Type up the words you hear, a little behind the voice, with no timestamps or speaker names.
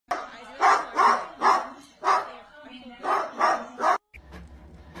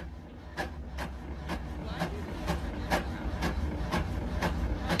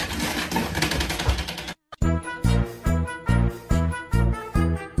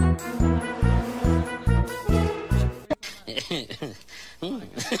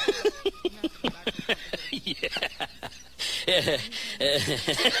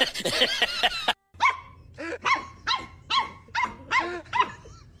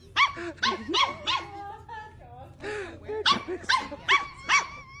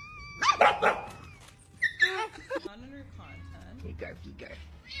Monitor content. You go.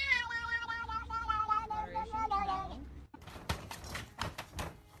 Moderation, no.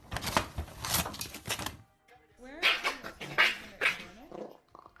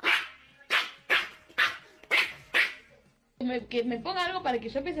 Where que me ponga algo para que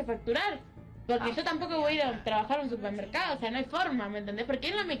yo empiece a facturar. Porque yo tampoco voy a ir a trabajar en un supermercado, o sea, no hay forma, ¿me entendés? Porque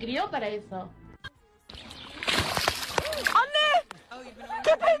él no me crió para eso.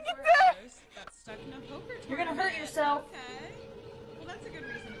 You're gonna hurt yourself. Okay. Well, that's a good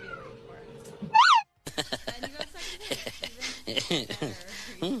reason to be late for it. And you got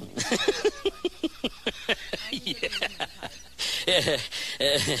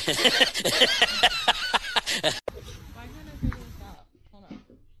Why can't I figure this out? Hold on.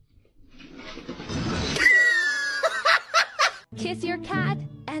 Kiss your cat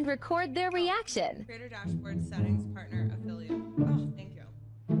and record their reaction. Creator dashboard settings, partner affiliate. Oh, thank you.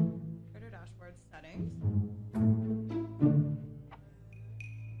 Creator dashboard settings.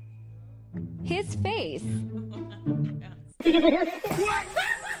 His face.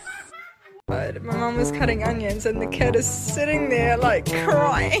 But my mom was cutting onions and the kid is sitting there like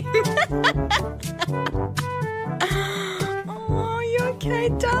crying. Oh, you okay,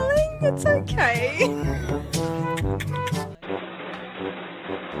 darling? It's okay.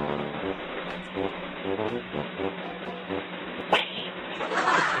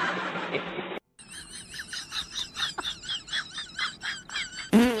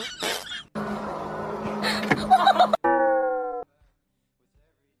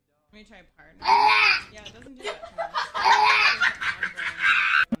 Let me try partner. Yeah, it doesn't do that to me.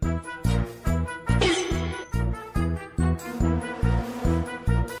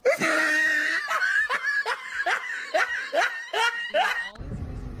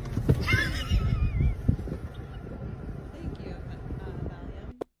 Thank you,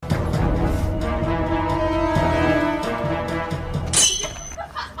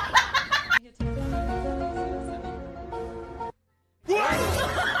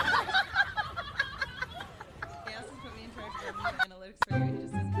 analytics for you, he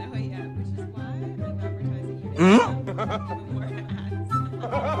just doesn't know it yet, which is why I'm advertising you even more ads.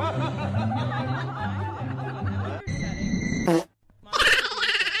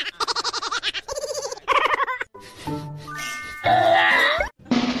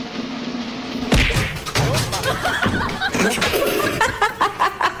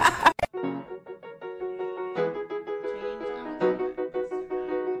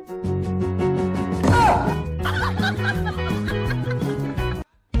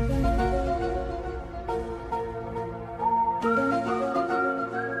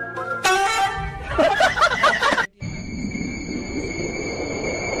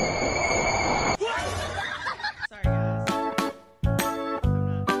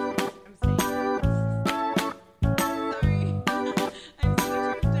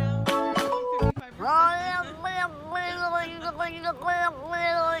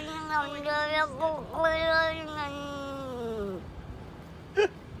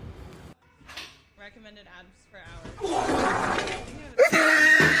 Recommended ads for hours.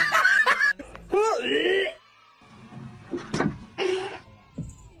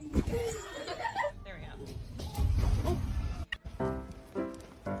 There we go.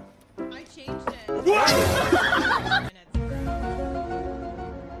 I changed it.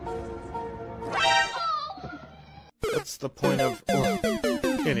 That's the point of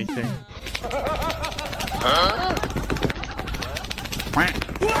anything. Huh?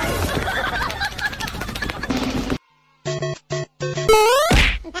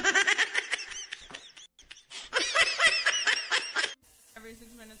 Every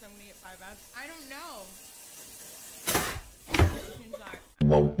 6 minutes I'm gonna get 5 ads. I don't know.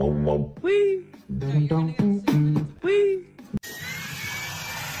 Wee. No, you're gonna get 6 minutes. Wee.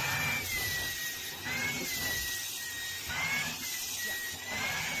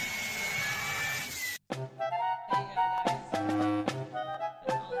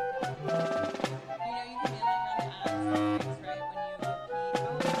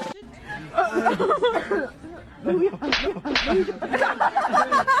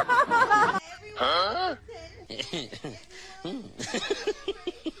 Huh?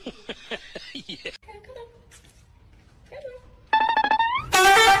 Yeah.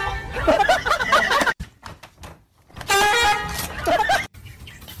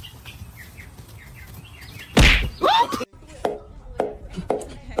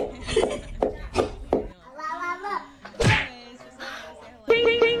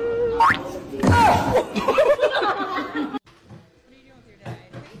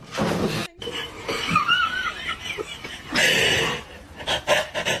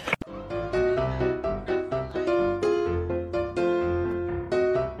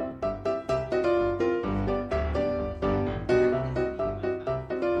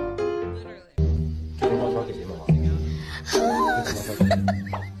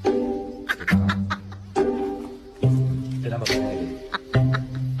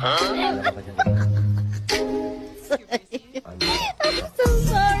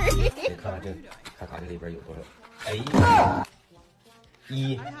 你看看这，看看这里边有多少？哎，1、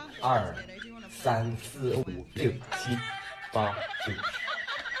2、3、4、5、6、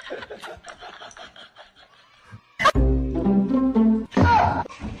7、8、9。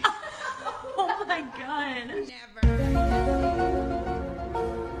Oh my god. Never.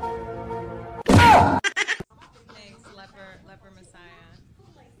 Thanks, Leper Messiah.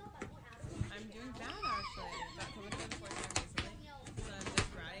 I'm doing bad actually. Got COVID for the 4th time recently. So I'm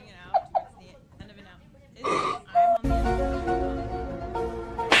just riding it out towards the end of it now. I'm on the end of it.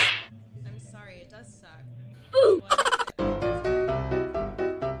 I'm sorry, it does suck.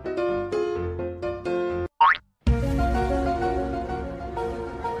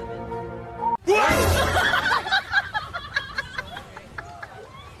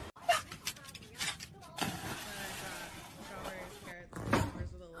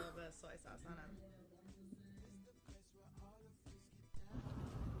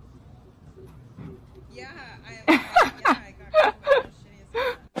 Yeah, I got COVID. Shitty as hell.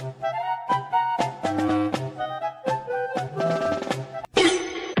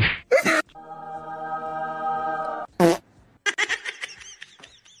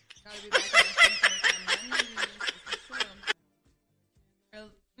 Gotta be back in the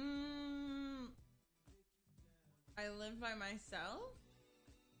I live by myself?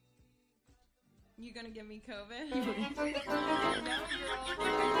 You gonna give me COVID? No, you're all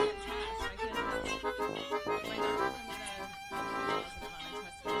test. I can't test. My doctor told me that I'm positive on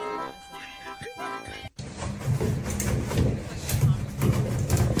a test.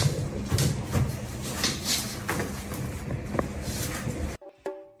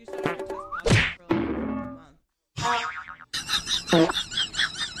 You should have test positive for like a month.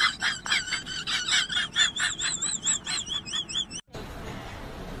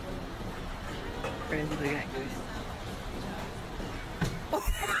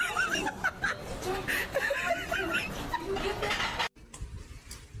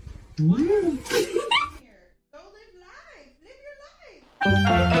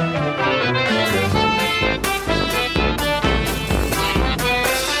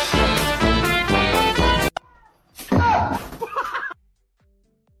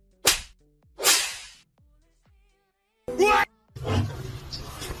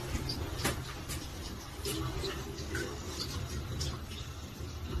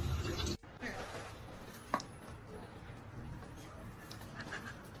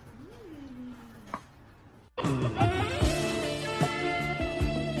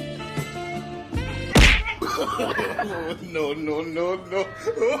 No, no, no, no.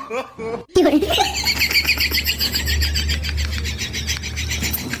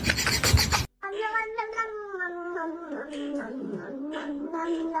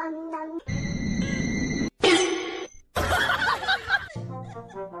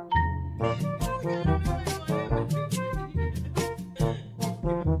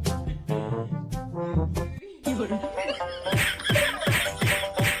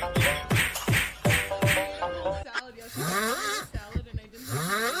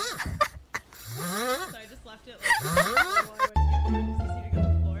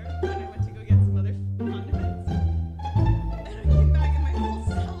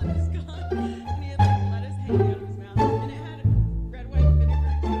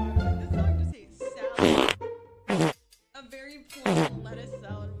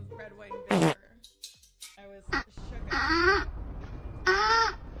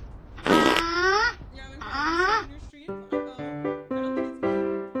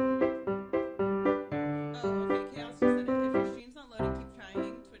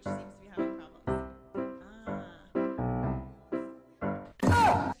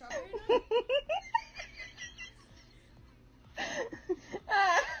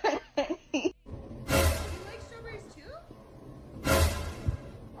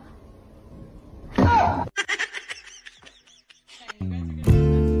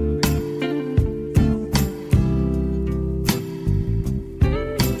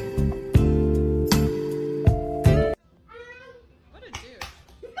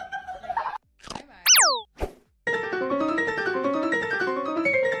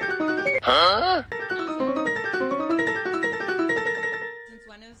 Huh? Since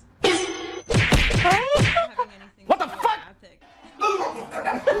when is having anything What the fuck?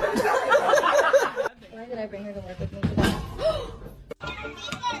 Why did I bring her to work with me today?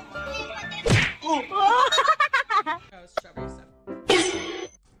 Oh, strawberry stuff.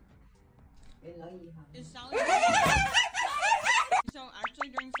 Is Sally? So actually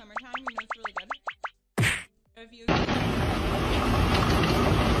during summertime, you know it's really good. If you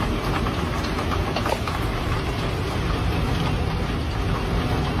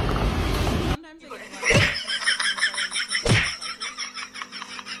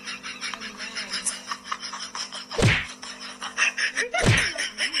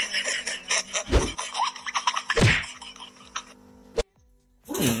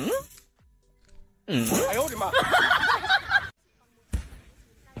What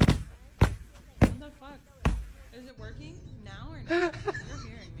the fuck? Is it working now or not? You're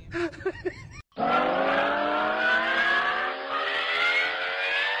hearing me.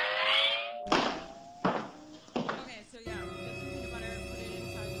 Okay, so yeah, we get some peanut butter, put it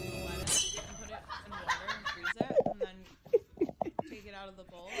inside the lettuce, and put it in water and freeze it, and then take it out of the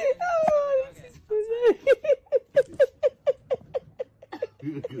bowl and serve it. Okay, let's see.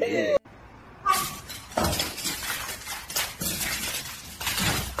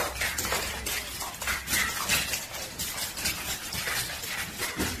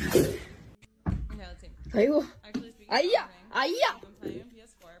 哎呦， Actually, speaking 哎呀 of，哎呀， I've been playing on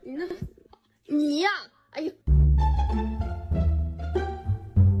PS4. 你呀，哎呦，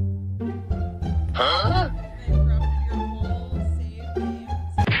 Huh? I interrupted your whole save game,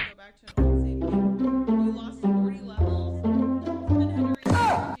 so you go back to an old save game. You lost 40 levels, and Henry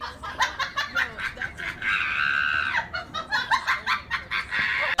interrupted you. Yo, that's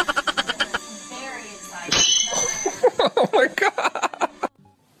very exciting. Oh my god.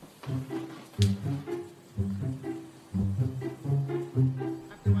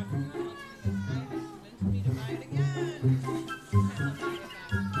 After watching you on Ultimate Sprite, it convinced me to buy it again. I love that guy.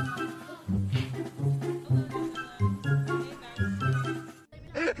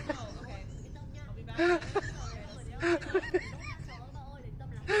 Oh, okay. I'll be back.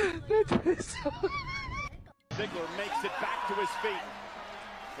 Ziggler makes it back to his feet.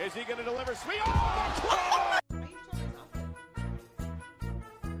 Is he going to deliver? Sweet. Oh! I'm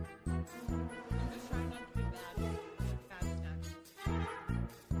just trying not to be bad snacks.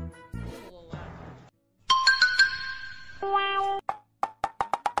 A little loud.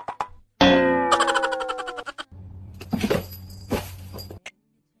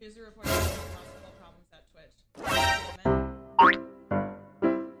 Here's a report of possible problems at Twitch.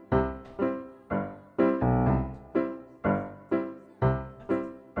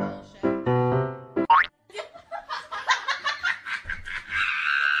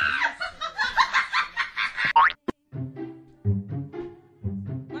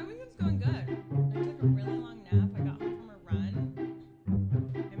 My weekend's going good. I took a really long nap. I got home from a run.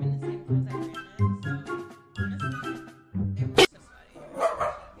 I'm in the same clothes I ran in, so honestly, they were so sweaty.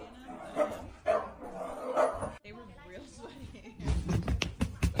 They were real sweaty.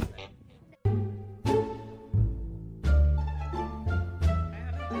 I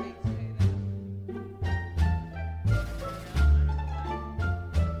have a headache today, though.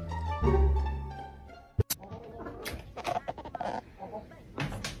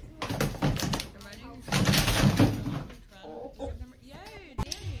 Yay,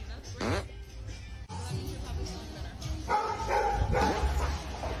 Danny, that's great. So that means you're probably feeling better.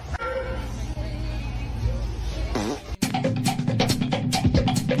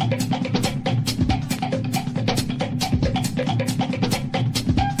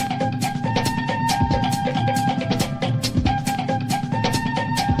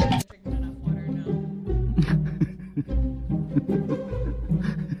 Drinking enough water now.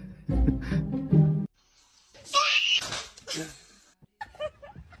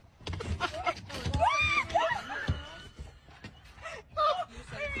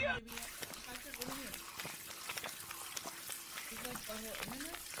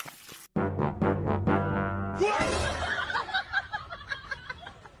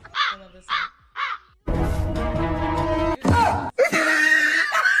 I love this song.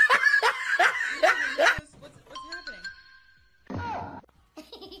 What's happening?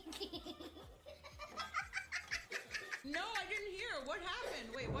 No, I didn't hear. What happened?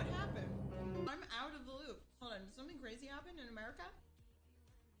 Wait, what happened? I'm out of the loop. Hold on, did something crazy happen in America?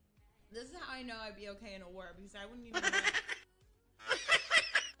 This is how I know I'd be okay in a war, because I wouldn't even know.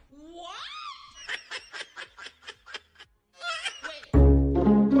 What? Wait.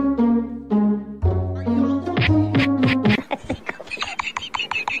 Are you all okay?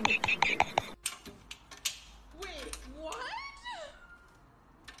 Wait, what?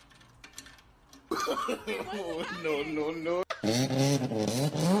 No.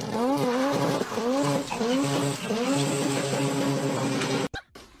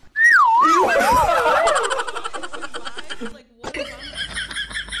 Like, what is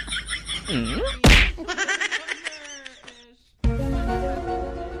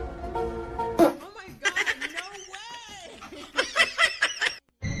Oh my god, no way!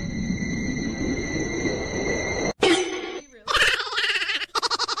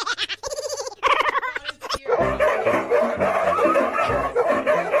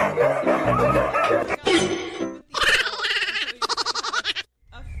 Really?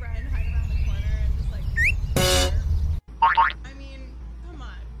 A friend hide around the corner and just like I mean, come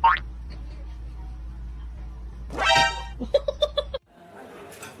on.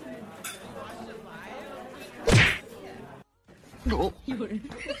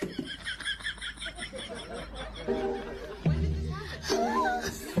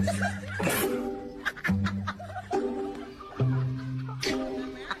 Wow.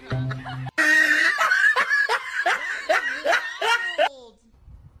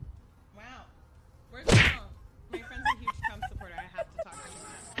 Where's Mel? My friend's a huge Trump supporter. I have to talk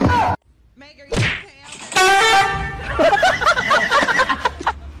to him. Meg, are you okay out there?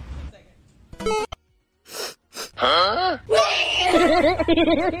 Huh?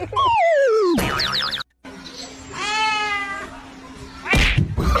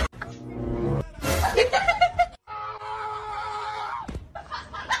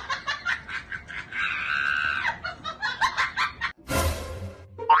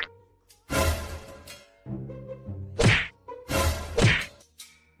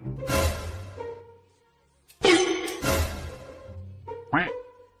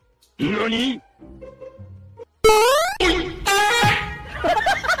 NANI?!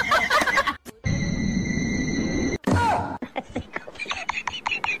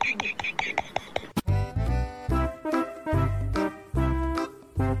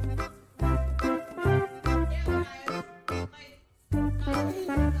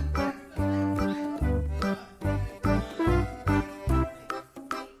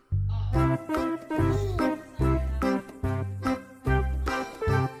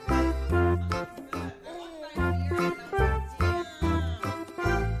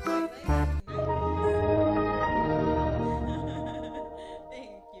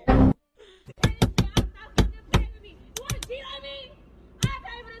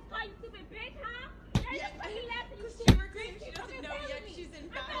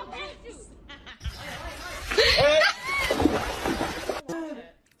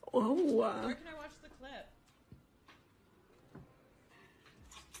 Where can I watch the clip?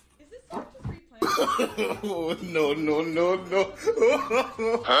 Is this song just replaying? Oh, no, no, no, no.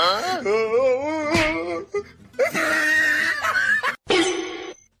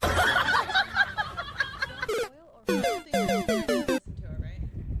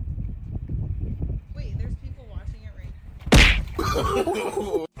 Wait, there's people watching it right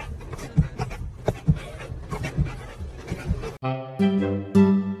now.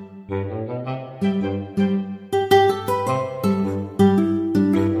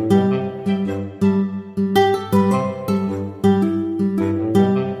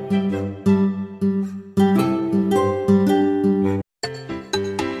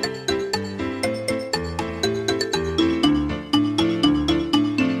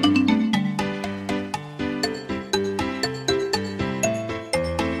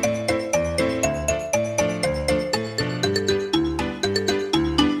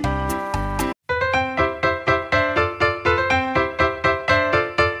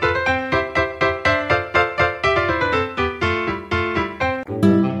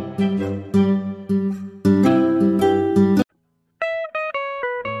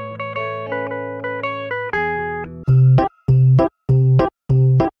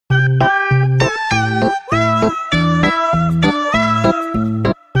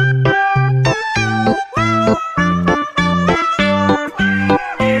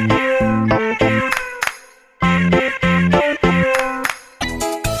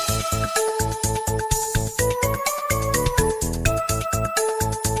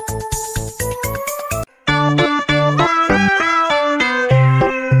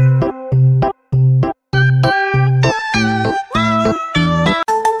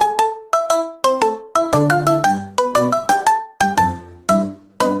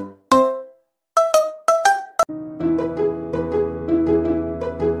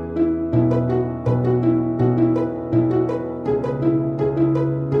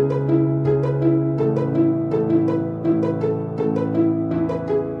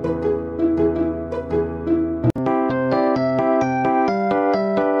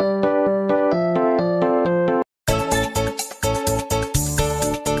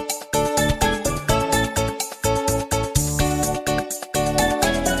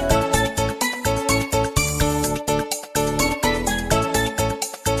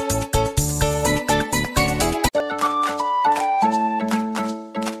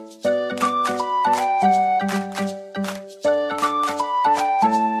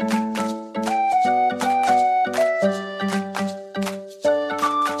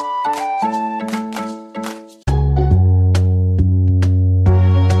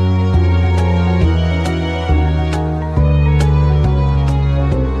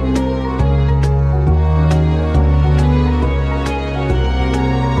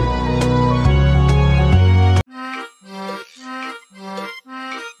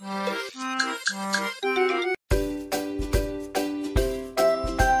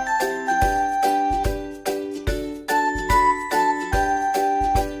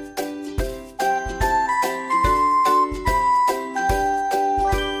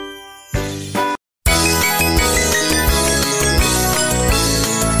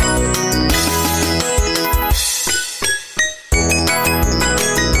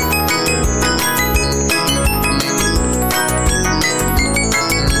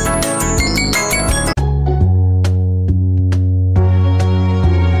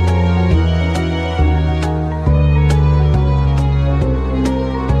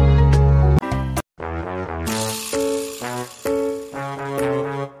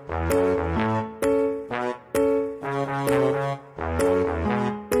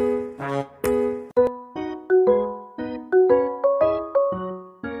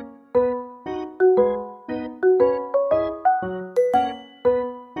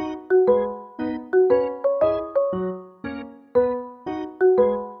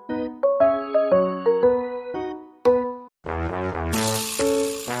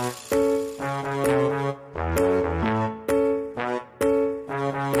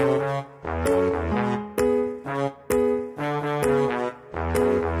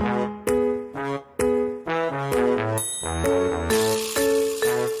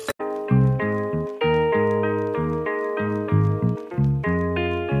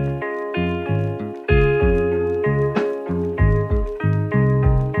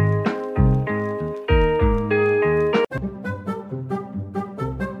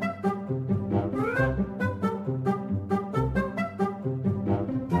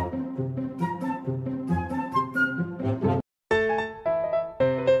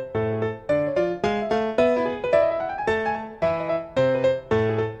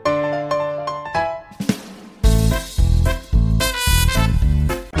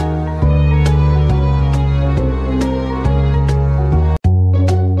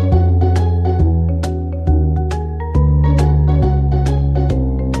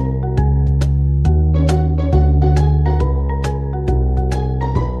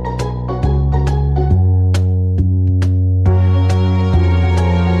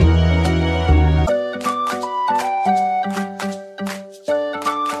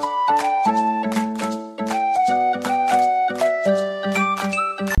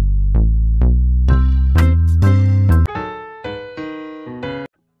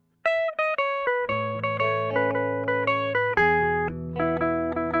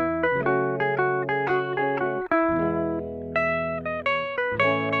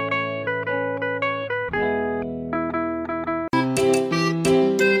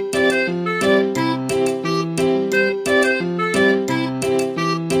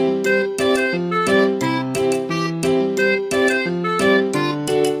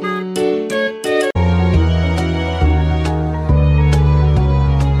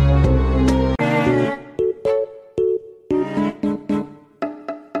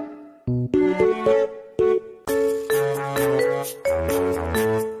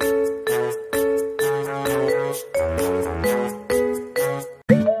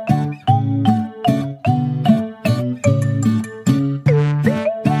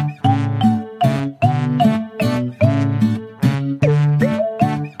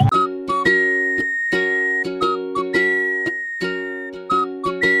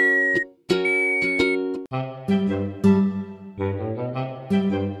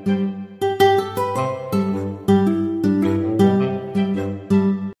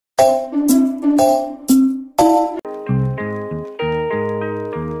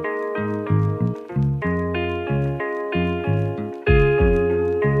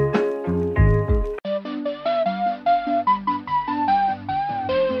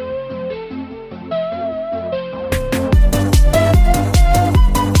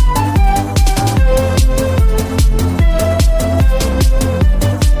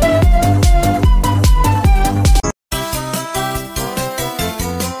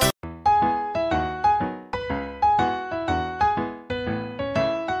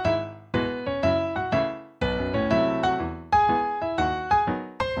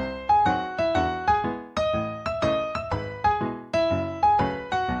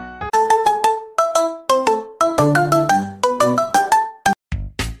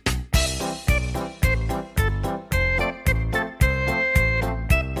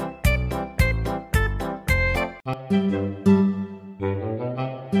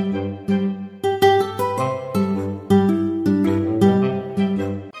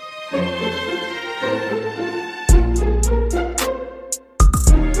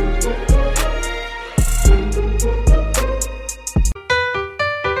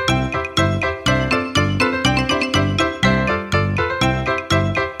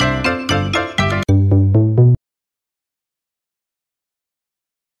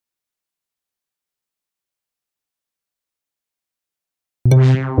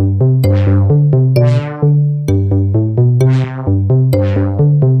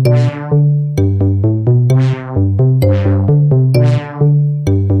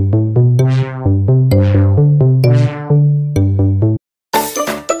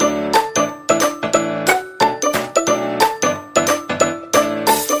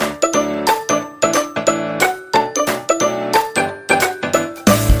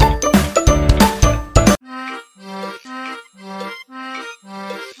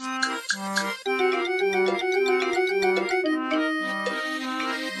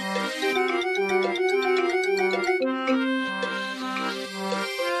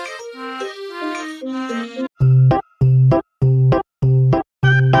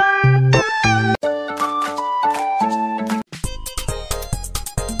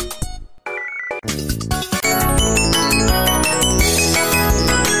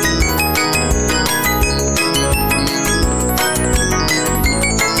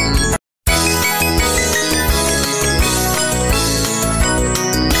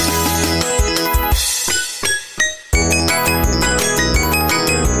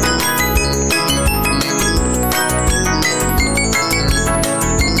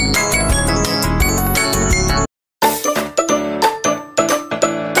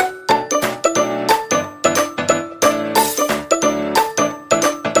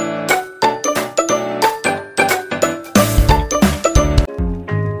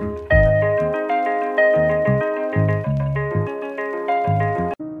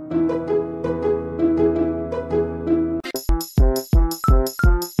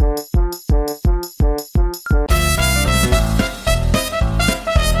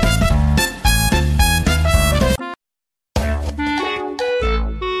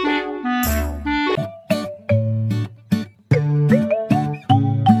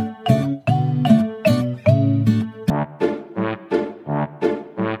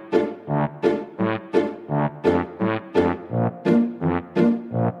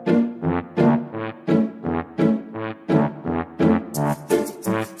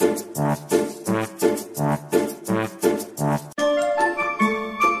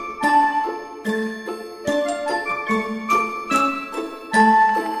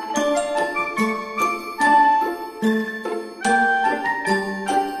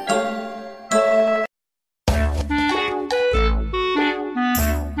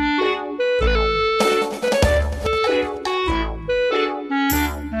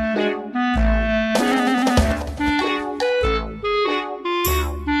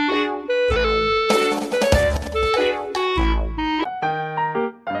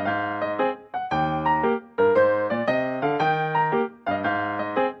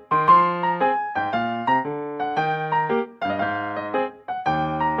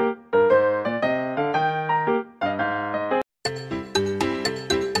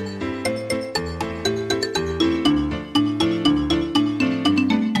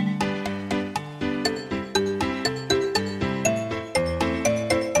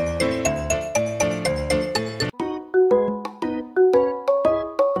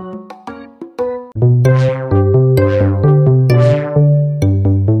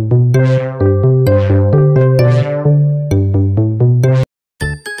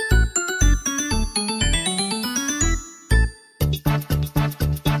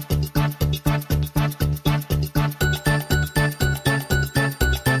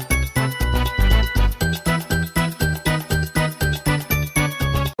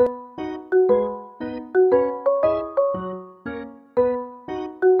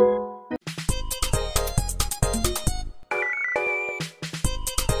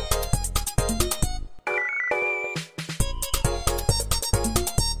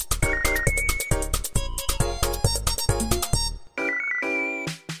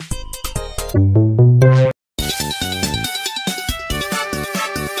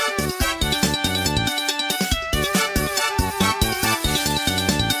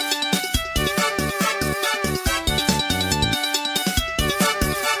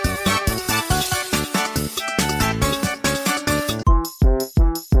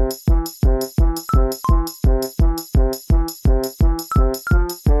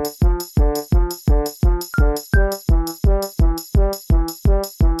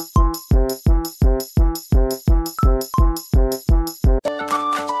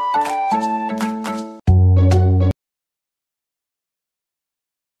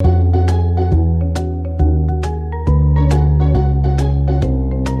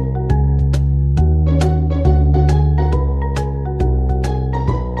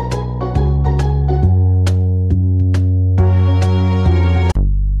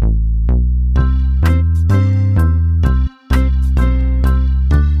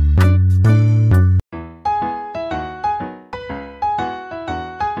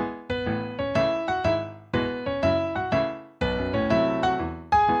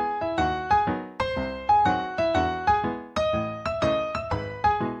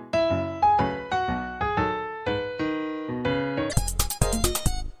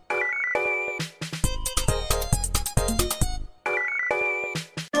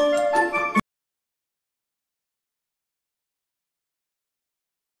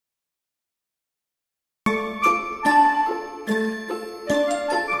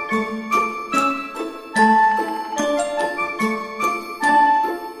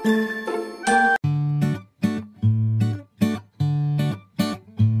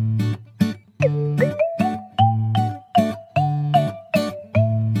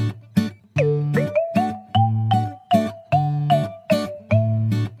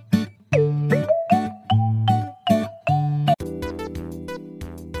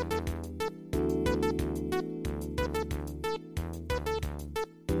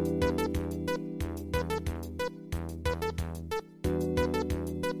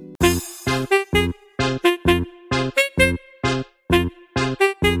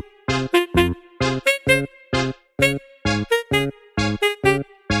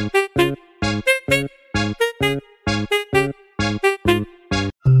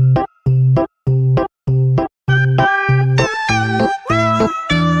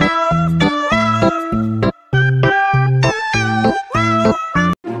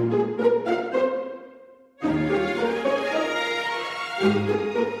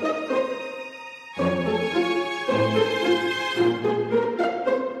 Bye.